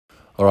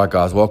All right,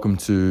 guys, welcome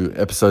to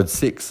episode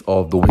 6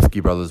 of the Whisky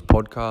Brothers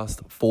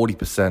podcast,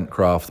 40%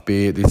 craft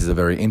beer. This is a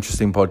very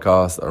interesting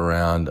podcast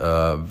around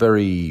a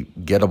very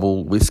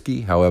gettable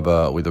whiskey,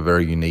 however, with a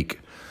very unique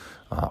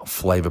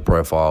flavor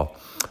profile.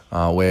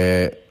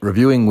 We're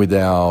reviewing with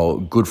our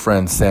good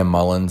friend Sam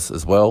Mullens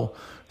as well,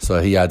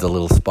 so he adds a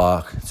little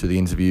spark to the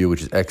interview,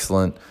 which is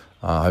excellent.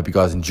 I hope you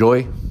guys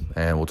enjoy,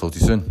 and we'll talk to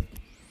you soon.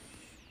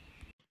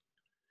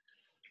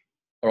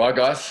 All right,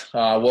 guys,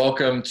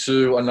 welcome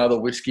to another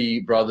Whisky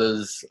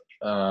Brothers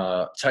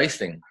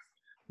tasting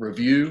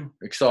review.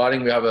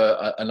 Exciting. We have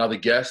another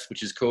guest,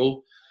 which is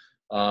cool.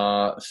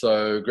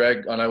 So,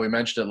 Greg, I know we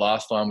mentioned it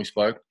last time we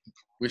spoke.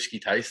 Whiskey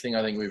tasting,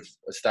 I think we've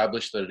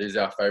established that it is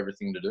our favourite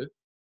thing to do.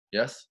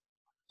 Yes?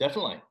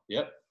 Definitely,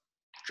 yep.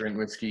 Drink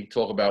whiskey,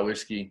 talk about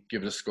whiskey,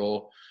 give it a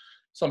score.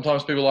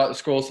 Sometimes people like the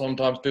score,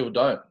 sometimes people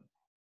don't.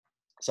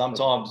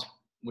 Sometimes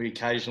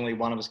occasionally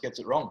one of us gets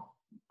it wrong,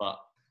 but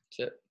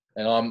that's it.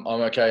 And I'm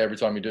okay every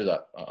time you do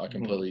that. I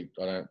completely,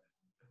 I don't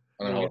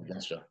hold it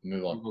against you.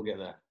 Move on. We'll get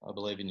there. I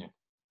believe in you.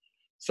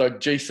 So,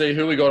 GC,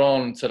 who we got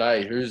on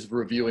today? Who's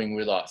reviewing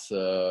with us?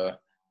 Well,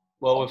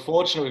 we're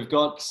fortunate. We've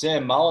got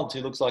Sam Mullens,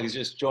 who looks like he's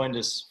just joined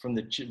us from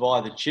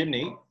via the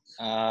chimney.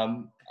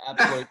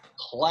 Absolute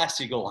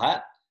classical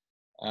hat.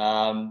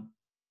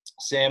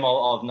 Sam,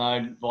 I've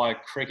known via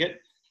cricket,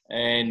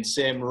 and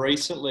Sam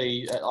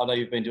recently, I know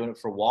you've been doing it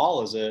for a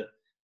while as a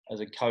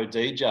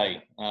co-DJ,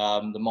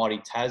 the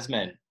mighty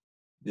Tasman.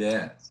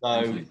 Yeah.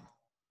 So,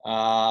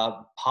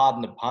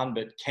 pardon the pun,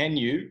 but can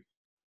you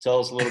tell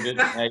us a little bit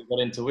how you got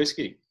into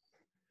whiskey?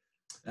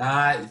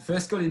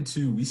 First got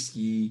into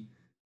whiskey,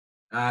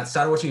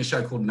 started watching a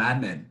show called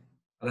Mad Men.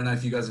 I don't know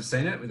if you guys have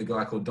seen it, with a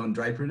guy called Don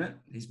Draper in it.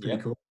 He's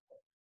pretty cool.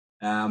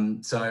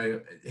 So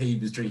he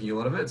was drinking a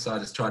lot of it, so I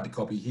just tried to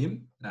copy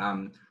him.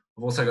 I've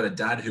also got a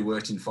dad who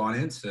worked in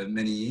finance for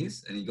many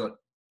years, and he got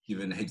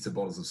given heaps of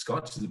bottles of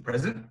scotch as a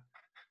present.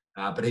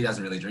 But he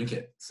doesn't really drink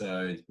it.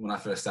 So when I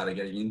first started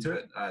getting into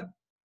it, I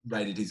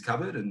raided his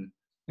cupboard and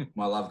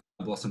my love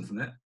blossomed from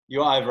there.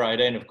 You were over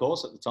 18, of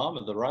course, at the time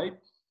of the raid?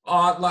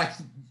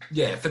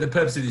 For the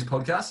purpose of this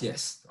podcast,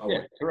 yes.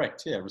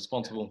 Correct. Yeah,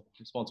 responsible.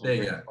 There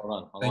you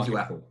go. Thank you,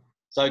 Apple.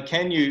 So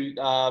can you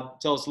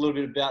tell us a little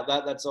bit about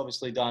that? That's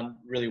obviously done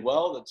really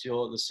well. That's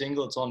the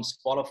single. It's on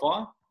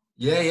Spotify.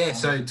 Yeah.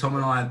 So Tom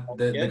and I,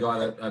 the guy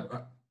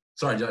that...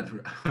 sorry,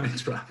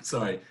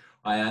 sorry.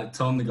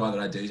 Tom, the guy that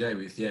I DJ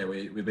with,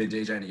 we've been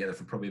DJing together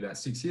for probably about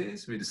 6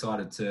 years. We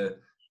decided to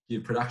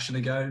give production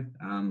a go.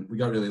 We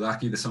got really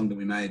lucky. The song that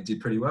we made did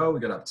pretty well. We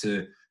got up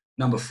to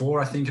number 4,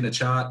 I think, in a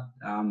chart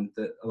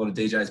that a lot of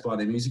DJs buy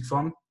their music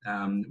from,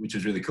 which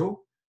was really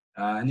cool.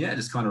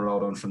 Just kind of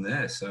rolled on from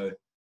there. So,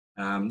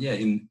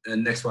 the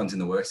next one's in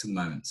the works at the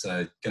moment.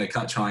 So, going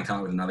to try and come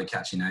up with another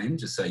catchy name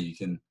just so you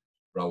can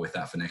roll with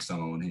that for next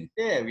time I'm on here.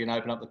 Yeah, we can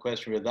open up the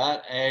question with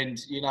that. And,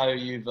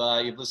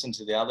 you've listened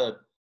to the other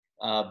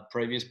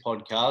previous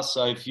podcast.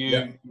 So if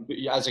you,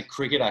 as a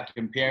cricketer,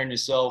 comparing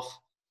yourself,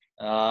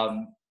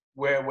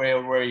 where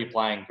are you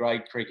playing?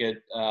 Grade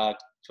cricket,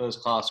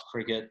 first class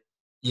cricket?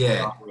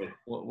 Yeah.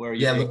 Where are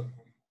you?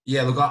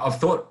 Look, I've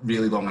thought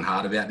really long and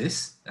hard about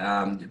this,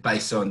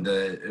 based on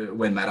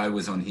when Matto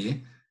was on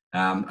here.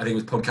 I think it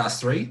was podcast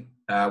 3,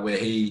 where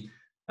he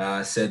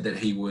said that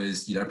he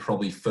was,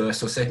 probably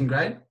first or second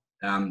grade.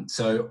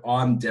 So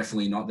I'm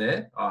definitely not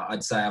there.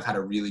 I'd say I've had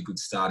a really good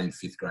start in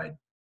 5th grade.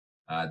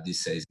 This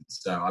season.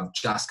 So I've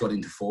just got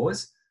into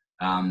 4s,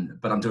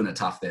 but I'm doing it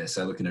tough there.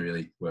 So looking to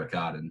really work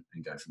hard and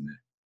go from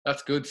there.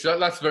 That's good. So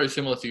that's very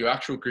similar to your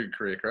actual cricket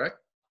career, correct?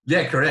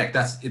 Yeah, correct.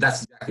 That's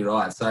exactly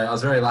right. So I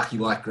was very lucky,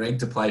 like Greg,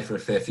 to play for a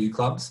fair few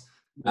clubs.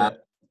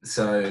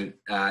 Some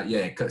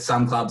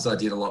clubs I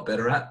did a lot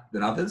better at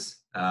than others.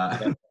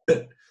 But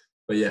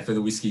for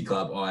the Whisky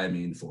Club, I am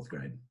in 4th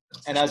grade.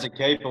 And as a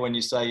keeper, when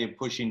you say you're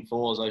pushing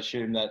 4s, I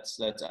assume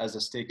that's as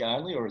a stick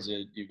only, or is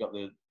it you've got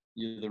the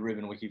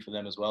ribbon wiki for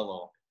them as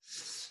well,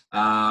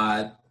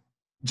 or?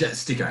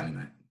 Just stick only,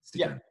 mate.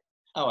 Only.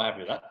 Oh, we're happy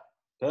with that.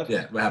 Perfect.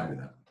 Yeah, we're happy with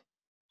that.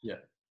 Yeah.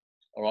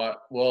 All right.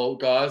 Well,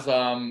 guys,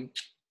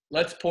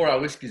 let's pour our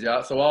whiskies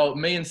out. So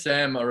me and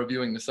Sam are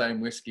reviewing the same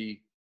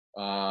whiskey,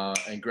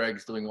 and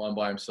Greg's doing one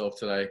by himself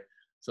today.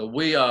 So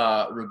we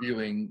are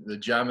reviewing the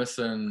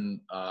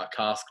Jameson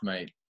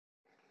Caskmates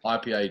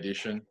IPA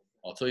edition.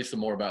 I'll tell you some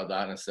more about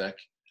that in a sec.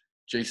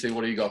 GC,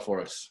 what do you got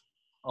for us?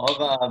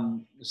 I've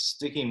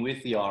sticking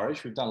with the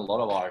Irish. We've done a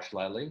lot of Irish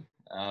lately,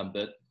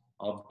 but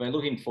I've been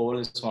looking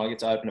forward to this one. I get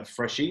to open a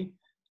freshie.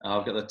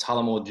 I've got the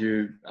Tullamore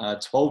Dew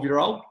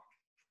 12-year-old,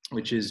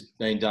 which is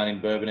being done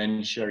in bourbon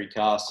and sherry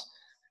casks.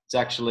 It's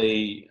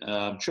actually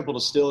triple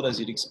distilled, as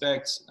you'd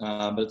expect,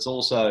 but it's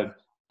also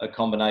a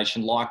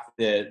combination like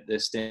their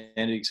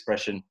standard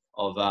expression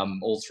of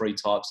all 3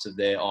 types of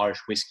their Irish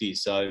whiskey.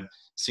 So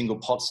single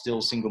pot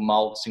still, single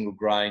malt, single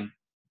grain.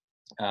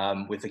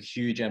 With a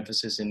huge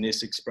emphasis in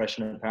this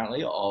expression,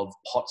 apparently, of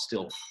pot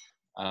still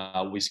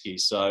whiskey.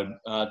 So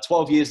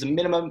 12 years, the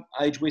minimum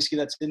age whiskey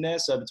that's in there.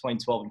 So between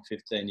 12 and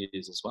 15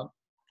 years, this one.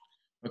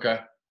 Okay.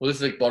 Well,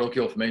 this is a bottle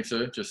kill for me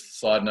too. Just a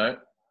side note,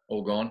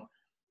 all gone.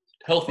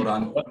 Healthy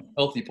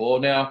pour.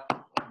 Now,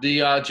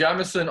 The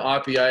Jameson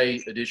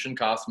IPA edition,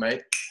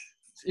 Caskmate.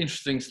 It's an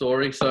interesting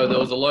story. So there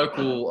was a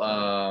local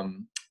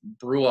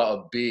brewer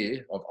of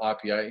beer, of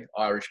IPA,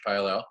 Irish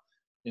Pale Ale,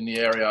 in the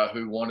area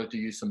who wanted to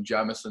use some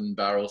Jameson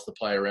barrels to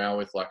play around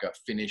with, like a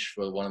finish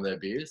for one of their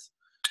beers.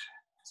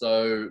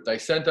 So they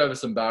sent over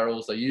some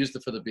barrels. They used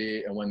it for the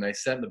beer, and when they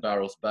sent the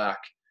barrels back,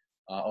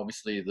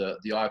 obviously the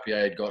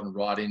IPA had gotten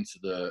right into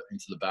the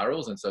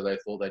barrels, and so they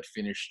thought they'd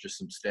finish just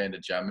some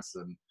standard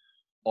Jameson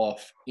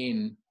off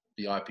in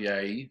the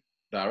IPA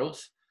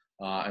barrels,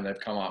 and they've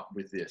come up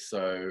with this.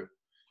 So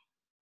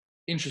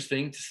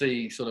interesting to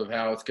see sort of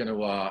how it's going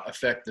to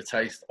affect the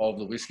taste of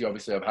the whiskey.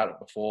 Obviously, I've had it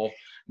before,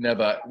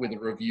 never with a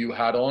review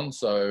hat on,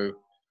 so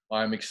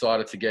I'm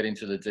excited to get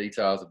into the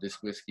details of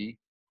this whiskey.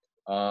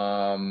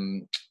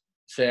 Sam,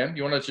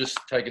 you want to just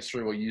take us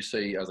through what you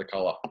see as a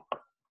colour?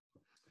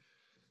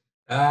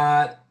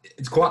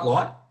 It's quite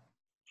light.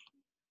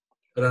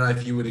 I don't know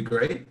if you would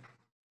agree.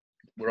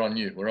 We're on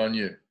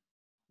you.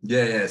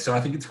 Yeah. So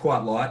I think it's quite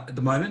light at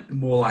the moment,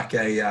 more like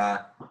an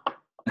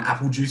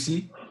apple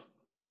juicy.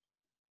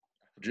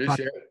 Juice,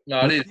 yeah.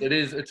 No, it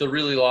is. It's a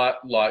really light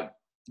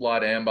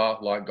amber,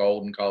 light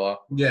golden colour.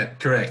 Yeah,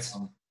 correct.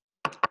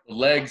 The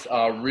legs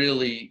are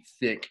really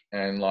thick,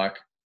 and like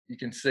you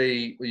can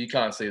see, well, you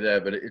can't see there,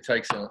 but it's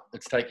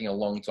taking a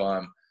long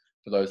time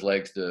for those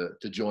legs to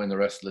join the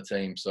rest of the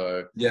team.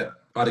 So yeah,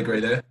 I'd agree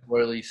there.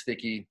 Oily,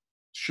 sticky,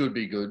 should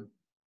be good.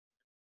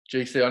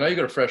 GC, I know you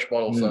got a fresh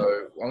bottle,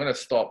 so I'm going to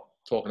stop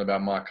talking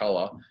about my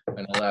colour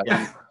and allow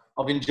you.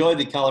 I've enjoyed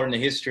the colour and the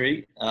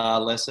history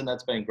lesson.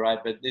 That's been great.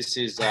 But this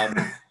is,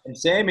 and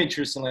Sam,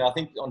 interestingly, I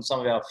think on some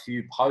of our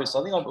few posts,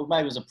 I think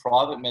maybe it was a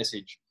private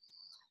message.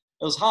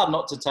 It was hard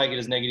not to take it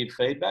as negative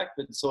feedback,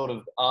 but sort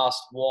of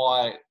asked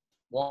why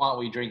aren't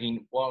we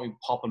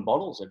popping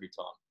bottles every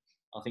time?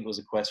 I think was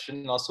a question.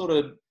 And I sort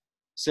of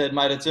said,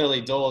 mate, it's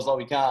early doors.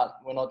 Like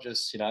we're not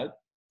just,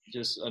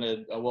 just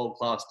a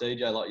world-class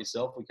DJ like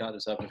yourself. We can't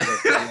just have a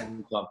fresh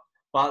every time.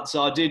 But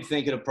so I did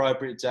think it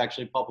appropriate to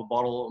actually pop a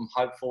bottle. I'm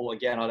hopeful.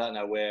 Again, I don't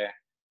know where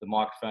the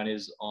microphone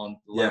is on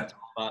the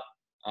laptop, but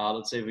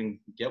let's see if we can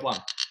get one.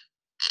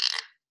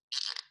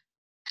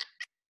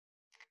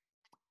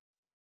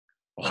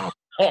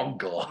 Oh,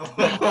 God.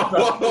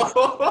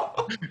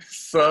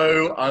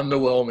 So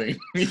underwhelming.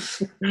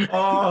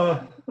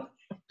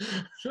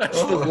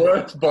 That's the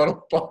worst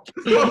bottle pop.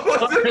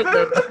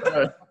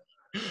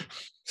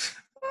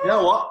 You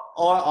know what?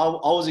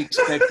 I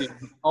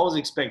was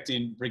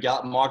expecting,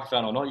 regarding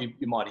microphone or not,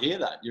 you might hear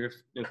that. You're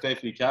a fair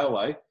few K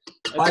away.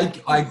 I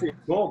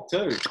talk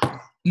too.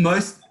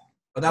 That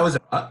was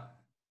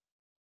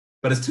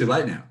but it's too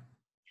late now.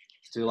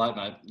 It's too late,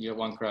 mate. You get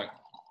one crack.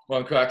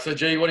 One crack. So,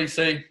 G, what do you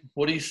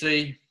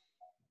see?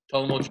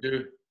 Tullamore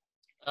Dew.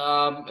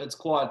 It's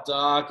quite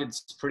dark.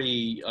 It's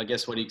pretty, I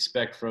guess, what you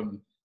expect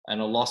from an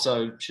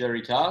Olosso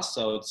sherry cask.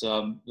 So it's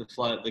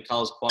the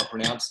colour's quite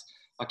pronounced.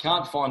 I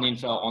can't find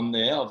info on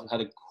there. I've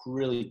had a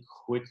really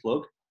quick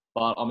look,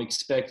 but I'm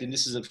expecting,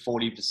 this is at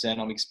 40%.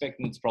 I'm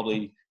expecting it's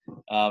probably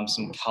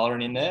some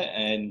colouring in there,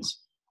 and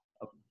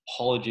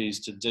apologies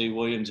to D.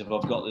 Williams if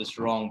I've got this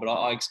wrong, but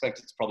I expect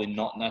it's probably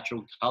not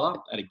natural colour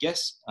at a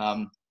guess.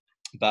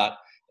 But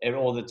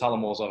all the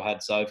Tullamores I've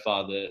had so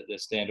far, the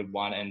standard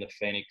one and the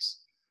Phoenix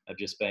have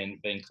just been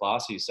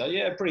classy. So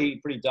yeah, pretty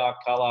dark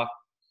colour.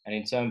 And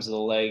in terms of the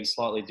legs,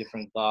 slightly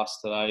different glass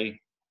today,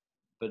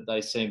 but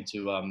they seem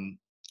to,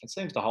 it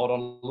seems to hold on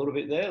a little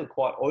bit there. They're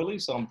quite oily,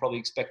 so I'm probably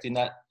expecting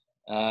that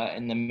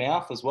in the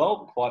mouth as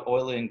well. Quite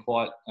oily and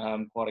quite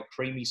a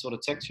creamy sort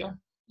of texture.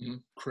 Mm-hmm.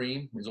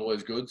 Cream is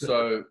always good.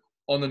 So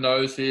on the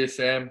nose here,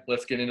 Sam,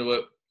 let's get into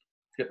it.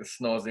 Let's get the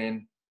snoz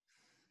in.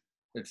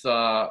 It's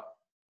so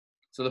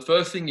the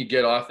first thing you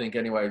get, I think,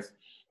 anyways,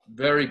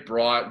 very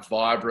bright,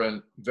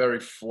 vibrant, very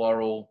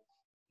floral.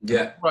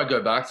 Yeah. The more I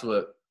go back to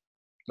it,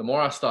 the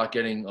more I start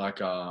getting like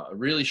a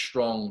really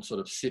strong sort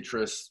of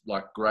citrus,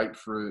 like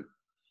grapefruit.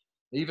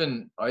 I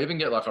even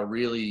get like a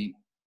really,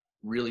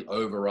 really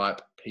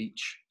overripe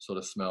peach sort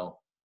of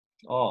smell.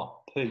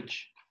 Oh,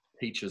 peach.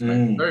 Peaches,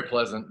 mate. Very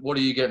pleasant. What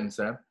are you getting,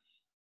 Sam?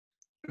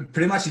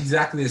 Pretty much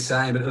exactly the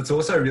same, but it's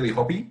also really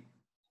hoppy.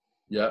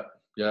 Yeah,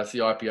 that's the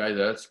IPA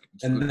there. It's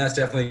and that's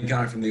definitely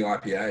coming from the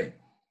IPA.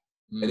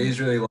 It is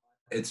really light.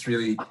 It's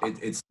really,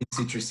 it's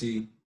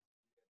citrusy.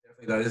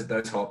 Definitely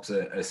those hops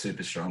are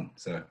super strong.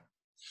 So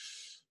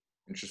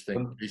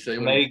interesting.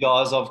 For me,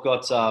 guys, I've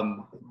got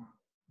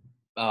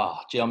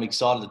I'm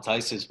excited to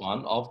taste this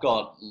one. I've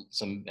got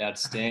some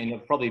outstanding.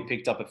 I've probably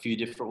picked up a few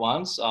different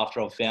ones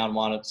after I've found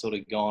one. It's sort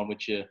of gone,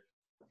 which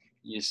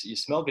your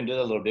smell can do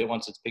that a little bit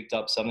once it's picked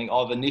up something.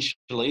 I've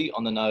initially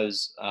on the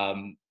nose,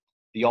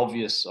 the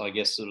obvious, I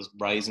guess, sort of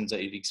raisins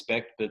that you'd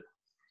expect. But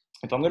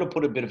if I'm going to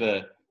put a bit of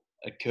a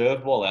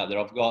curveball out there,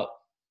 I've got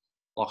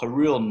like a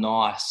real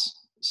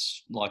nice,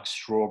 like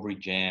strawberry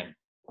jam.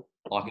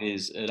 Like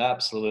it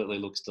absolutely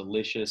looks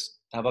delicious.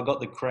 Have I got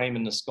the cream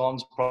and the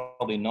scones?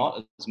 Probably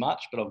not as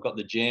much, but I've got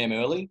the jam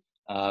early.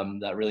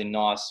 That really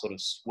nice sort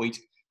of sweet,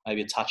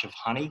 maybe a touch of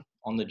honey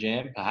on the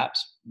jam,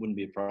 perhaps. Wouldn't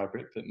be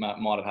appropriate, but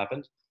might have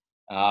happened.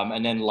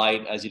 And then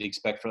late, as you'd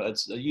expect, I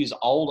use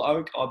old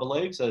oak, I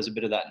believe. So there's a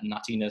bit of that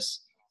nuttiness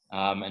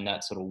and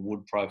that sort of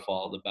wood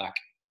profile at the back.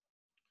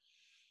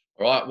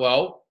 All right,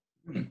 well,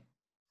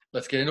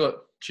 let's get into it.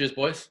 Cheers,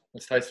 boys.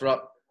 Let's taste her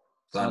up.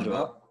 Sound it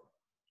up.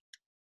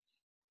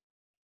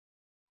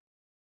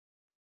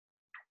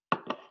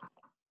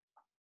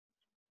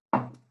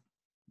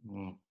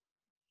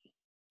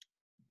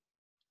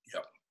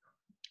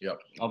 Yep.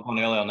 I've gone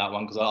early on that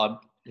one because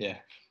it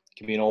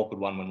can be an awkward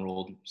one when we're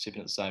all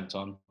sipping at the same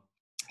time.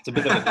 It's a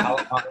bit of a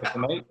palate marker for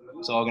me,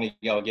 so I'm going to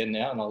go again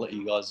now, and I'll let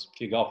you guys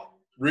kick off.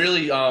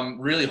 Really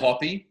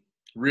hoppy.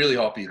 Really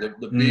hoppy.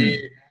 The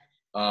beer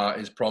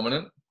is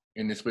prominent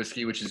in this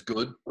whiskey, which is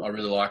good. I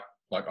really like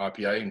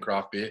IPA and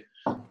craft beer.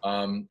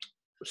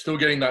 Still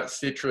getting that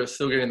citrus,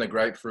 still getting the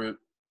grapefruit.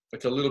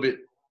 It's a little bit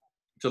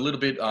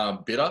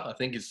bitter. I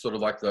think it's sort of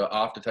like the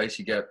aftertaste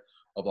you get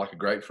of like a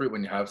grapefruit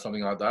when you have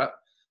something like that.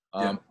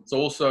 It's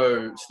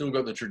also still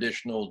got the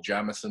traditional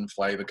Jameson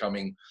flavor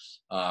coming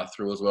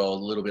through as well. A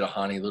little bit of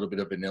honey, a little bit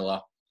of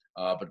vanilla,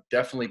 but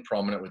definitely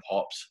prominent with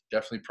hops.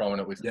 Definitely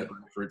prominent with the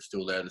fruit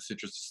still there. The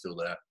citrus is still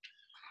there.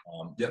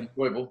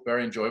 Enjoyable,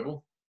 very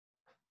enjoyable.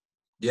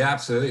 Yeah,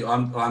 absolutely.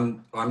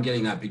 I'm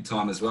getting that big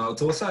time as well.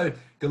 It's also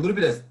got a little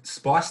bit of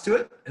spice to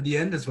it at the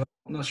end as well.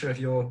 I'm not sure if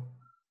you're.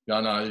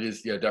 No, it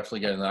is. Yeah, definitely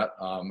getting that.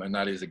 And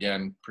that is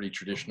again pretty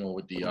traditional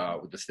with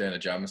the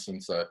standard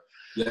Jameson. So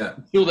yeah,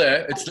 it's still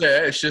there. It's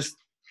there. It's just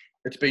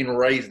it's been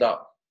raised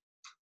up.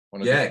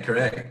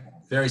 Correct.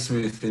 Very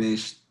smooth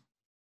finish.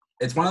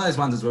 It's one of those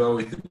ones as well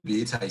with the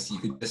beer taste. You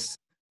could just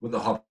with the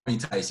hoppy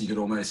taste, you could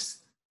almost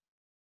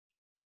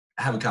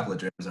have a couple of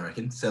dreams. I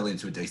reckon settle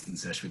into a decent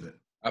sesh with it.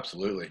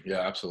 Absolutely.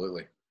 Yeah,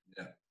 absolutely.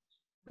 Yeah.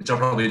 Which I'll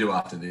probably do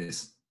after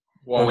this.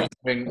 Why not?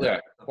 I mean,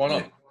 why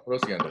not? Yeah. What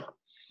else are you going to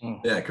do?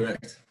 Yeah,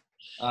 correct.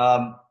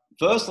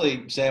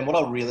 Firstly, Sam, what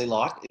I really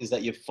like is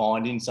that you're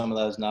finding some of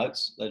those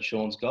notes that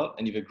Sean's got,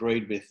 and you've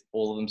agreed with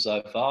all of them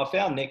so far. I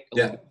found Nick a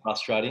little bit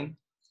frustrating.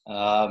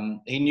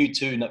 He knew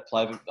two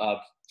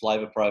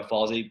flavor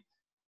profiles.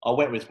 I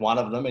went with one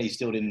of them, and he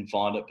still didn't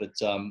find it. But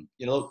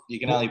you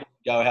can only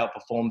go how it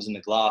performs in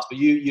the glass. But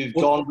you've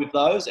gone with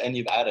those, and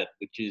you've added,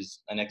 which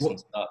is an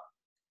excellent start.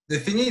 The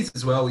thing is,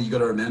 as well, you got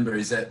to remember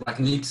is that like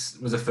Nick's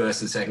was a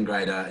first and second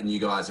grader, and you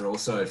guys are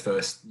also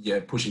first,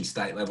 pushing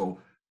state level.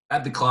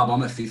 At the club,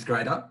 I'm a fifth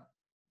grader,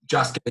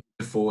 just getting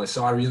to four.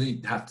 So I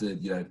really have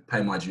to,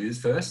 pay my dues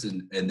first,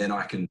 and then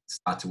I can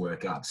start to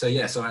work up. So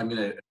so I'm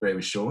going to agree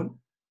with Sean,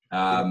 but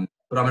I'm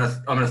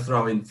going to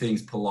throw in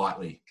things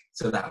politely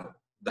so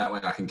that way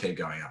I can keep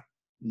going up.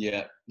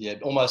 Yeah,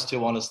 almost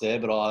too honest there,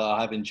 but I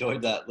have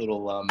enjoyed that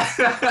little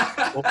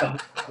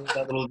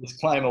that little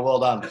disclaimer. Well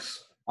done.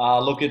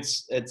 Look,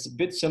 it's a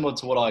bit similar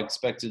to what I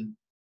expected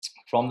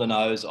from the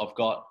nose. I've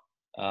got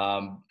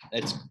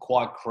it's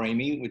quite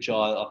creamy, which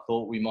I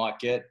thought we might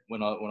get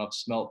when I've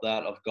smelt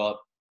that. I've got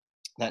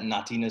that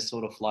nuttiness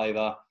sort of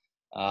flavour.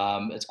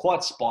 It's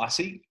quite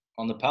spicy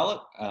on the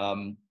palate.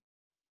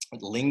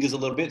 It lingers a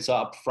little bit, so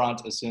up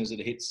front, as soon as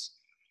it hits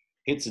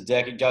the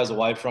deck, it goes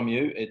away from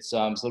you. It's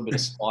a little bit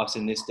of spice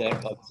in this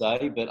deck, I'd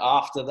say. But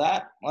after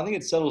that, I think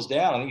it settles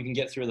down. I think you can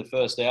get through the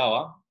first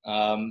hour,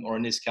 or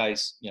in this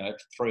case,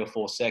 3 or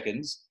 4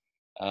 seconds.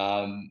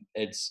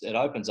 It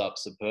opens up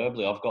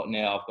superbly. I've got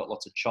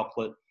lots of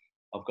chocolate.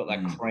 I've got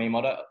that cream.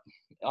 I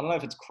don't know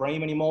if it's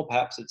cream anymore.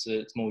 Perhaps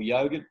it's more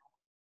yogurt.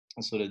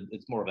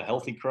 It's more of a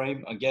healthy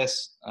cream, I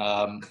guess.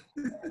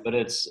 But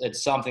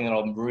it's something that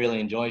I'm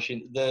really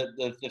enjoying.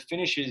 The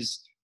finish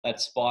is that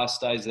spice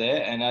stays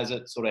there, and as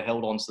it sort of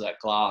held onto that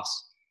glass,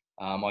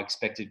 I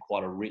expected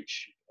quite a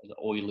rich,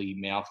 oily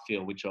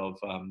mouthfeel, which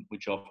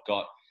I've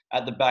got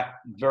at the back.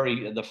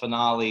 The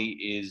finale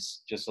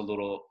is just a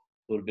little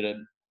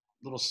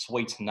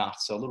sweet nut,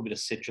 so a little bit of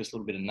citrus, a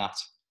little bit of nut,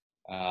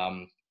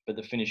 but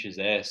the finish is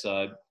there.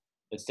 So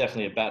it's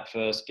definitely a bat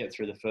first. Get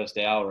through the first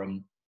hour,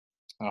 and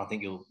I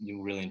think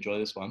you'll really enjoy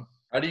this one.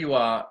 How do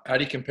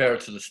you compare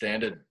it to the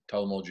standard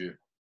Tullamore Dew?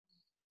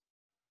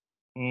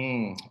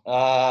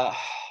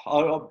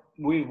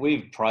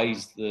 We've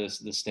praised the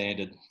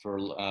standard for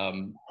a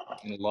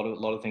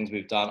lot of things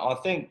we've done. I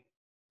think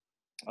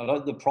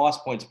the price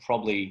point's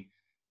probably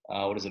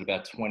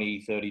about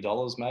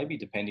 $20-$30 maybe,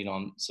 depending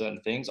on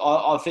certain things.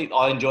 I think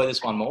I enjoy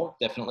this one more,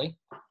 definitely.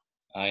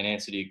 In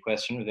answer to your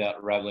question,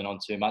 without rambling on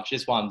too much,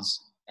 this one's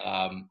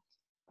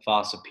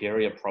far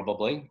superior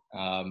probably,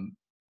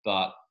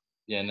 but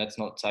and that's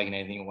not taking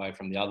anything away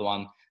from the other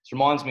one. It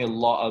reminds me a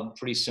lot of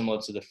pretty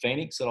similar to the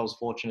Phoenix that I was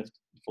fortunate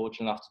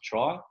enough to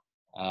try,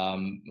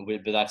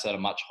 but that's at a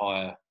much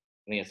higher.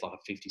 I think it's like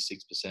a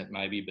 56%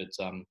 maybe, but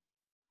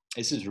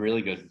this is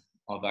really good.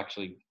 I've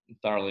actually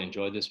thoroughly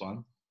enjoyed this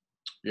one.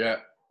 Yeah,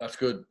 that's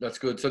good. That's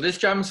good. So this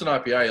Jameson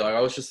IPA, I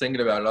was just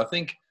thinking about it. I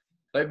think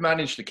they've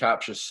managed to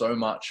capture so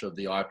much of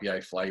the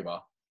IPA flavour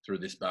through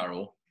this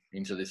barrel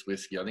into this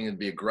whiskey. I think it'd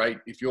be a great,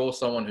 if you're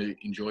someone who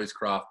enjoys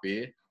craft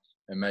beer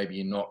and maybe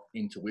you're not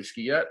into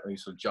whiskey yet, or you're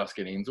sort of just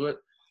getting into it,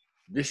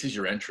 this is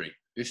your entry.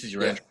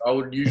 Entry. I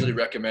would usually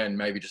recommend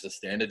maybe just a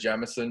standard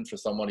Jameson for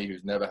somebody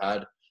who's never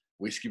had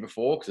whiskey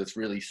before because it's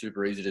really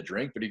super easy to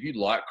drink. But if you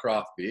like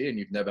craft beer and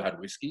you've never had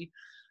whiskey,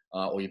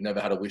 or you've never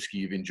had a whiskey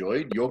you've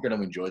enjoyed, you're going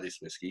to enjoy this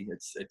whiskey.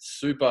 It's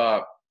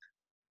super.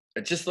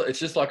 It's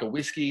just like a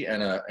whiskey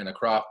and a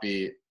craft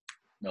beer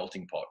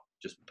melting pot,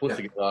 just put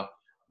together.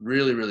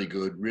 Really, really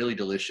good, really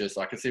delicious.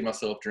 I could see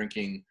myself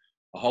drinking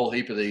a whole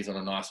heap of these on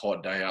a nice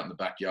hot day out in the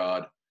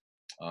backyard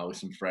with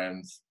some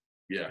friends.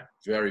 Yeah,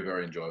 very,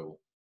 very enjoyable.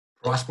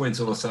 Price point's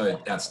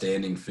also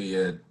outstanding for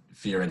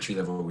your entry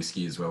level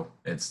whiskey as well.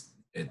 It's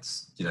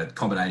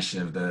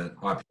combination of the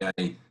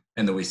IPA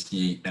and the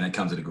whiskey, and it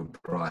comes at a good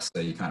price,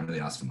 so you can't really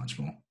ask for much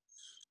more.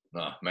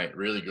 Nah, mate,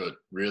 really good,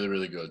 really,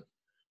 really good.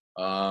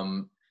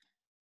 GC,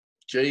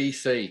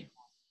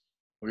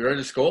 are you ready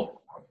to score?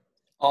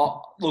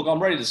 Oh, look,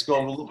 I'm ready to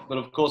score, but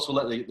of course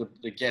we'll let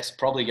the guests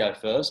probably go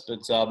first.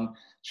 But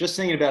just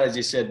thinking about, as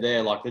you said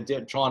there, like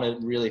trying to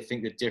really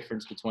think the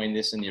difference between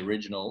this and the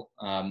original,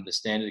 the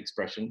standard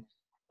expression.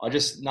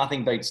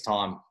 Nothing beats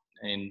time.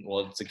 And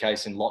well, it's the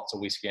case in lots of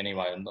whiskey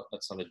anyway, and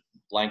that's not a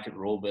blanket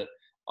rule, but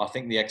I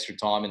think the extra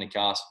time in the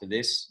cask for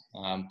this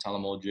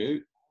Tullamore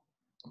Dew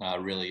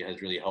really has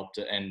helped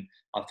it. And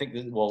I think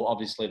that, well,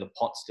 obviously the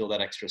pot still, that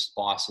extra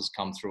spice has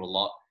come through a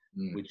lot,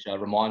 which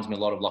reminds me a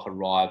lot of like a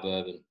rye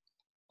bourbon.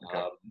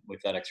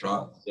 With that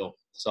extra still.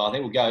 So I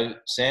think we'll go.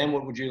 Sam,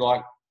 what would you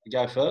like to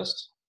go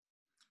first?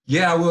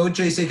 Yeah, well,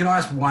 GC, can I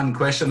ask one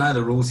question? I know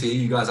the rules here.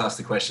 You guys ask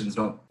the questions,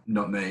 not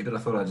me, but I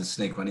thought I'd just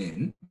sneak one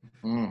in.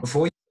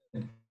 Before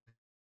you,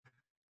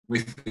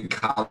 with the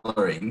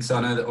colouring, so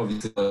I know that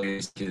obviously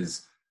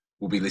listeners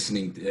will be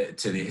listening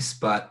to this,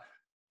 but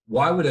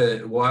why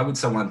would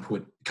someone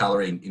put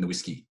colouring in the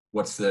whiskey?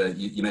 What's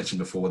you mentioned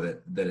before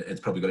that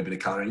it's probably got a bit of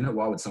colouring in it.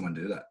 Why would someone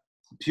do that?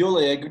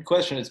 Purely, a good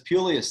question. It's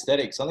purely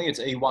aesthetics. I think it's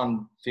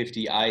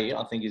E150A,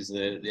 I think is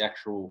the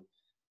actual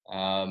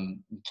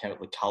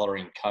the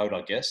colouring code,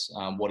 I guess.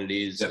 What it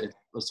is, it's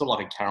sort of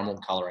like a caramel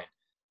colouring.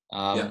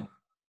 And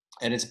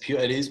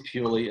it is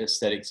purely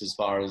aesthetics as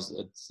far as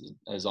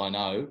I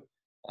know.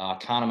 I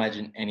can't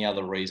imagine any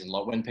other reason.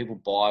 Like when people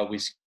buy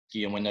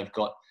whiskey and when they've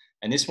got,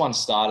 and this one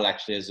started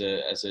actually as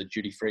a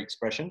duty-free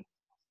expression.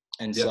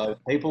 And so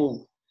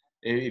people,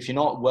 if you're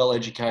not well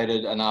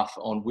educated enough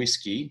on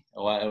whiskey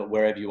or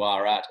wherever you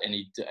are at,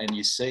 and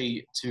you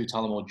see two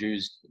Tullamore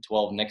Dews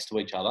 12 next to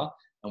each other,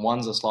 and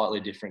one's a slightly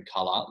different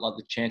colour, like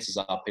the chances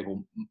are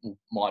people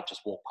might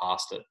just walk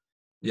past it.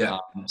 Yeah.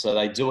 So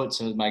they do it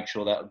to make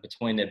sure that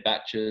between their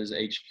batches,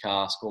 each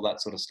cask, all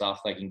that sort of stuff,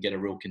 they can get a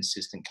real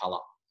consistent colour.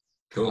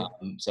 Cool.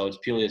 So it's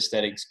purely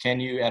aesthetics. Can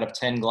you, out of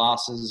 10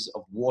 glasses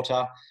of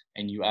water,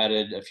 and you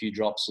added a few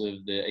drops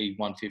of the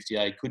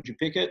E150A, could you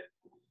pick it?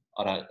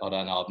 I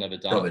don't know. I've never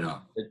done Probably it.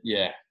 not.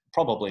 Yeah,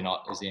 probably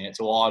not is the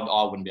answer. Well,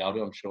 I wouldn't be able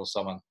to. I'm sure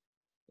someone,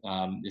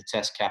 the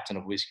test captain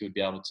of whiskey would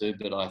be able to,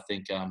 but I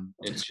think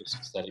it's just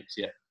aesthetics,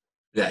 yeah.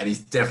 Yeah, and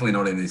he's definitely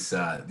not in this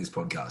this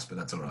podcast, but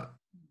that's all right.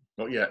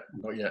 Not yet.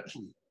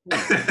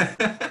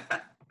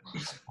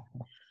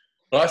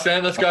 All right,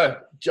 Sam, let's go.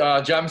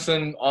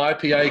 Jameson,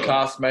 IPA,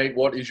 Caskmate,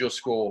 what is your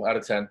score out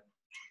of 10?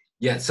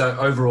 Yeah, so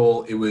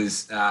overall it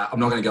was, I'm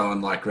not going to go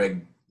on like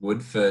Greg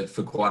would for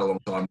quite a long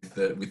time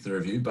with the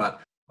review,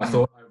 but I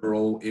thought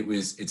overall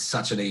it's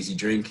such an easy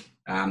drink,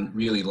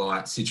 really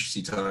light,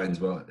 citrusy tones,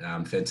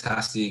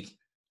 fantastic.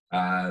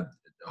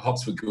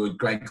 Hops were good,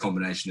 great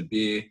combination of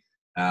beer.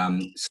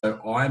 So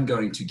I'm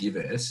going to give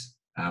it,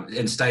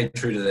 and stay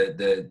true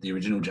to the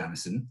original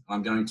Jameson,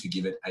 I'm going to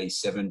give it a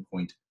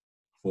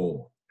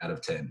 7.4 out of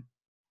 10.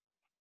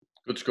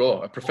 Good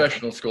score. A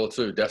professional score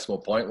too, decimal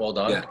point. Well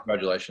done. Yeah.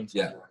 Congratulations.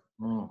 Yeah.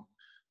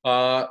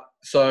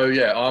 So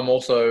yeah, I'm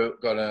also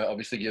gonna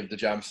obviously give the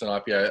Jameson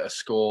IPA a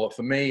score.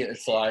 For me,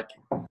 it's like,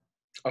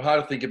 I've had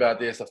to think about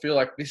this. I feel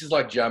like this is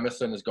like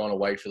Jameson has gone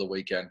away for the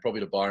weekend,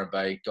 probably to Byron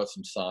Bay, got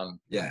some sun.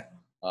 Yeah.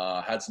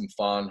 Had some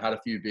fun, had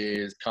a few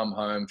beers, come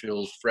home,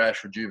 feels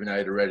fresh,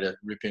 rejuvenated, ready to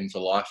rip into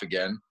life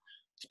again.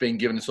 It's been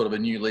given sort of a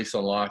new lease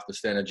on life, the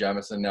standard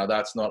Jameson. Now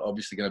that's not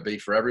obviously going to be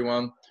for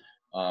everyone,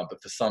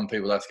 but for some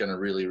people that's going to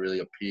really, really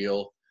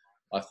appeal.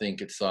 I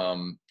think it's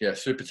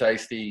super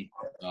tasty,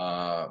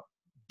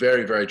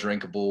 very, very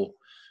drinkable.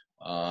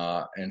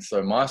 And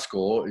so my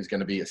score is going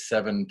to be a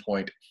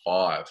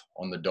 7.5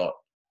 on the dot.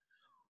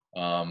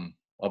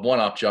 I've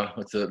one-upped you.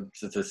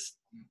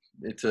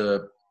 It's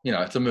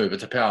a move.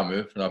 It's a power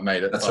move, and I've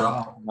made it. That's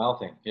right.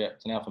 Mouthing. Yeah,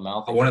 it's an alpha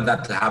mouthing. I wanted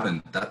that to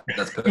happen.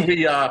 That's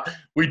perfect.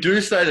 We do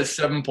say that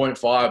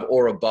 7.5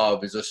 or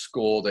above is a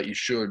score that you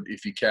should,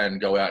 if you can,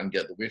 go out and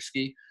get the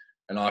whiskey.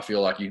 And I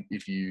feel like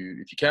if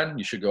you can,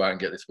 you should go out and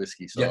get this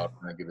whiskey. So I'm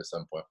going to give it a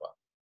 7.5.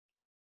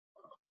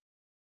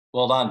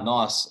 Well done.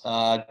 Nice.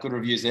 Good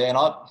reviews there. And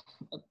I'm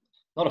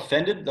not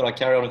offended that I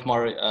carry on with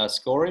my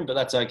scoring, but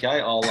that's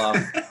okay. I'll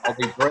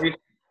be brief.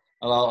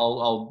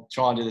 I'll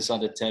try and do this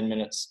under 10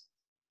 minutes.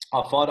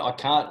 I find I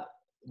can't.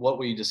 What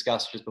we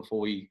discussed just before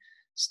we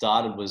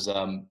started was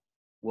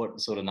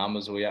what sort of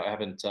numbers we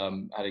haven't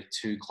had a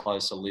too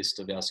close a list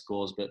of our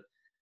scores. But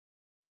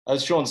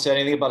as Sean said,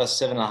 anything about a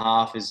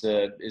 7.5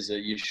 is a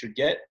you should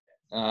get.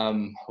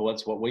 Well,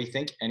 that's what we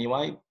think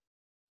anyway.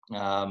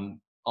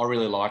 I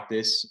really like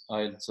this.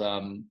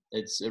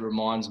 It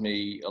reminds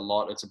me a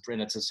lot.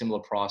 It's a similar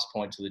price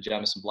point to the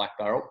Jameson Black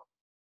Barrel,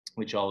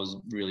 which I was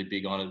really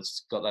big on.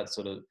 It's got that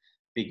sort of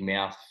big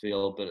mouth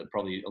feel, but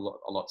probably a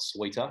lot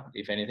sweeter,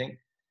 if anything.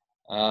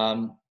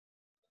 I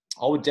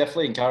would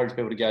definitely encourage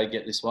people to go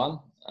get this one.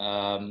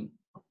 I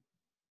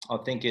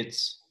think I'm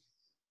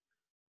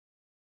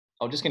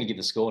just going to give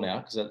the score now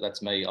because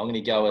that's me. I'm going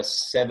to go a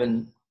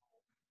 7-9.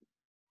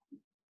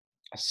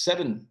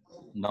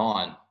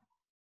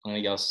 I'm going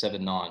to go a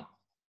 7-9.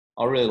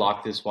 I really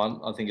like this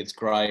one. I think it's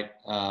great.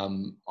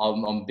 I'm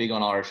big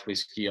on Irish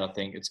whiskey. I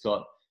think it's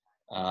got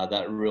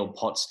that real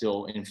pot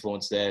still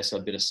influence there, so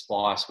a bit of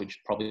spice, which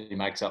probably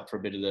makes up for a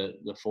bit of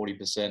the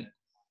 40%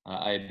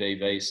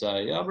 ABV. So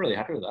yeah, I'm really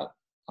happy with that.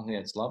 I think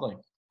it's lovely.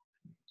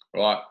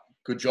 Right,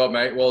 good job,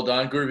 mate. Well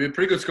done. Good review.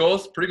 Pretty good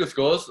scores.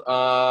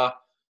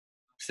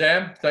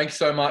 Sam, thanks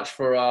so much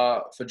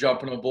for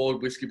jumping on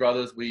board, Whisky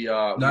Brothers. We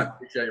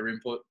appreciate your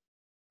input.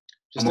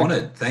 I'm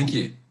honoured. Thank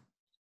you.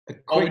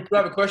 We do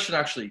have a question,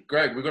 actually.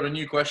 Greg, we've got a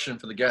new question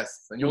for the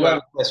guests. And you'll have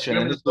a question.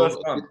 And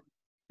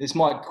this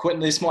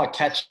might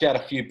catch out a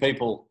few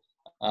people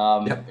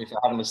if they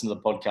haven't listened to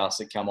the podcast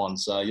that come on.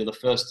 So you're the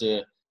first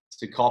to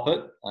cop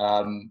it.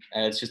 And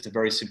it's just a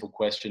very simple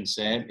question,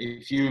 Sam.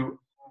 If you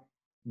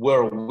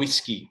were a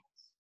whiskey,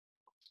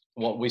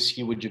 what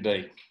whiskey would you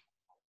be?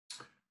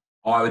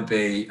 I would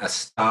be a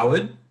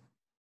Starward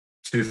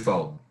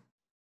twofold.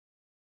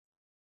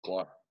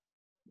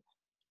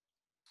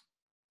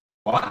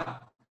 Why?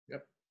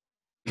 Yep.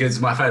 Because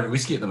it's my favourite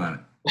whiskey at the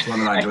moment. It's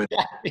one that I enjoy.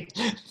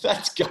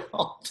 That's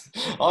gold.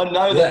 I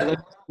know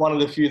that's one of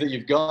the few that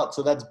you've got,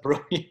 so that's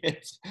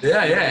brilliant.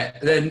 Yeah.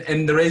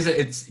 And the reason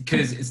it's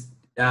because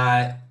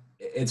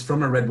it's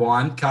from a red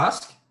wine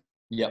cask.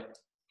 Yep.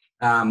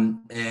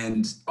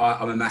 And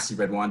I'm a massive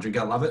red wine drinker.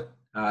 I love it.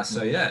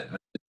 So yeah,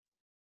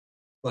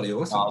 bloody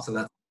awesome.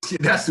 So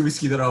that's the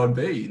whiskey that I would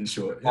be, in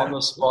short. Yeah. On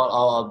the spot,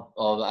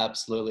 I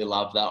absolutely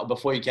love that.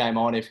 Before you came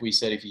on, if you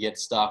get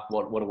stuck,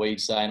 what are we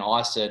saying?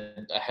 I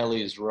said a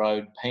Hellier's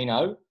Road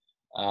Pinot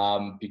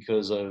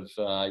because of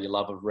your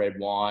love of red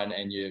wine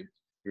and you're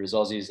as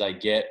Aussie as they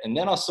get. And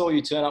then I saw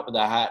you turn up with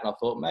a hat and I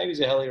thought maybe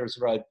it's a Hellier's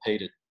Road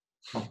peated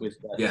with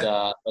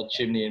that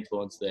chimney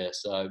influence there.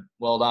 So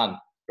well done.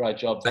 Great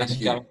job. Thanks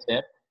for coming,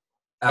 Sam.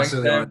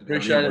 Absolutely. Thanks,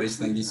 appreciate it.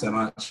 Thank you so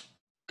much.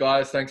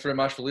 Guys, thanks very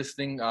much for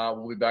listening.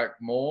 We'll be back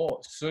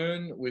more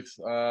soon with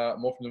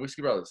more from the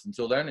Whisky Brothers.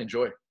 Until then,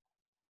 enjoy.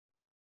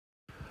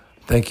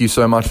 Thank you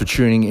so much for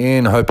tuning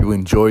in. I hope you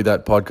enjoyed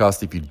that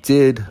podcast. If you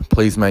did,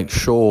 please make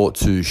sure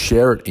to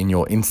share it in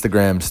your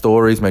Instagram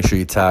stories. Make sure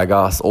you tag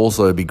us.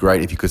 Also, it'd be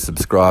great if you could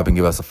subscribe and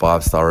give us a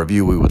 5-star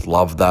review. We would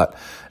love that.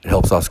 It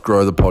helps us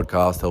grow the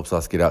podcast, helps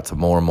us get out to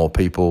more and more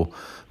people.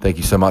 Thank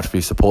you so much for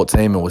your support,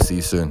 team, and we'll see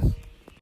you soon.